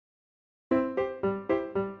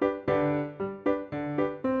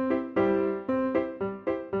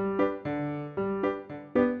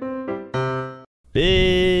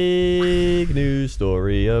Big news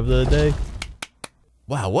story of the day.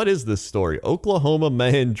 Wow, what is this story? Oklahoma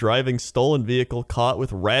man driving stolen vehicle caught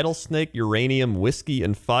with rattlesnake, uranium, whiskey,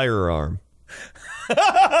 and firearm. That's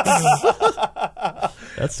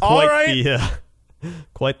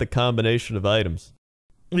quite the combination of items.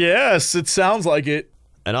 Yes, it sounds like it.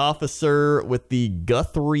 An officer with the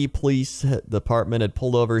Guthrie Police Department had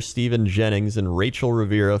pulled over Stephen Jennings and Rachel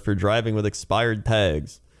Rivera for driving with expired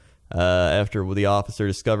tags. After the officer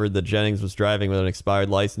discovered that Jennings was driving with an expired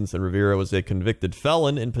license and Rivera was a convicted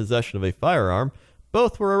felon in possession of a firearm,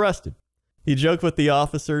 both were arrested. He joked with the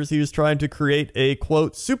officers he was trying to create a,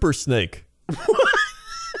 quote, super snake.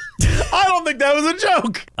 I don't think that was a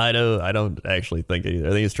joke. I don't actually think it either.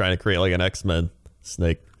 I think he's trying to create like an X-Men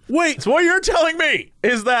snake. Wait, so what you're telling me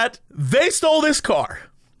is that they stole this car,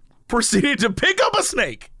 proceeded to pick up a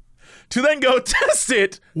snake, to then go test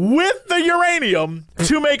it with the uranium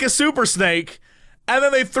to make a super snake, and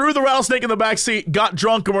then they threw the rattlesnake in the back seat, got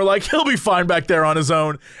drunk, and were like, he'll be fine back there on his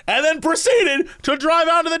own, and then proceeded to drive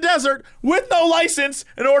out to the desert with no license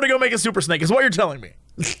in order to go make a super snake, is what you're telling me.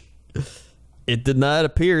 It did not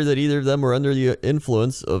appear that either of them were under the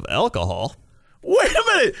influence of alcohol. Wait a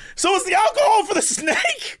minute! So it's the alcohol for the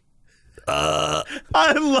snake?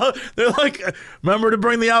 I love. They're like, remember to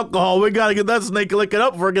bring the alcohol. We gotta get that snake licking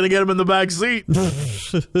up. We're gonna get him in the back seat.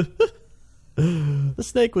 The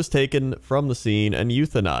snake was taken from the scene and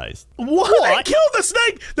euthanized. What? They killed the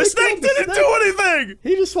snake. The snake didn't do anything.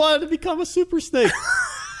 He just wanted to become a super snake.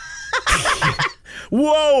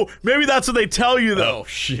 Whoa, maybe that's what they tell you though. Oh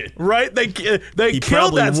shit! Right? They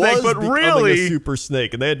killed that snake, but really a super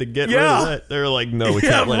snake, and they had to get rid of that. They were like, no, we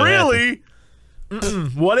can't let it happen.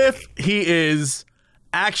 What if he is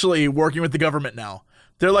actually working with the government now?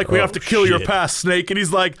 They're like, we have to kill your past snake, and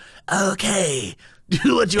he's like, okay,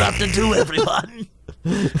 do what you have to do, everyone.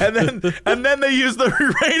 and then they use the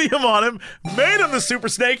uranium on him, made him the super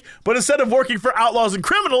snake, but instead of working for outlaws and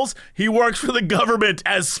criminals, he works for the government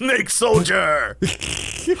as Snake Soldier.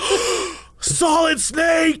 Solid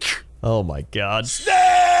Snake! Oh my god.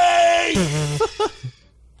 Snake!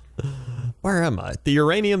 Where am I? The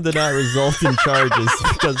uranium did not result in charges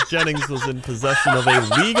because Jennings was in possession of a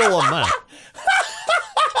legal amount.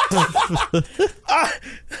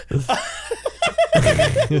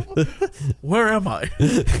 Where am I?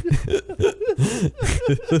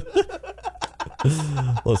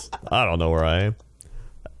 Listen, I don't know where I am.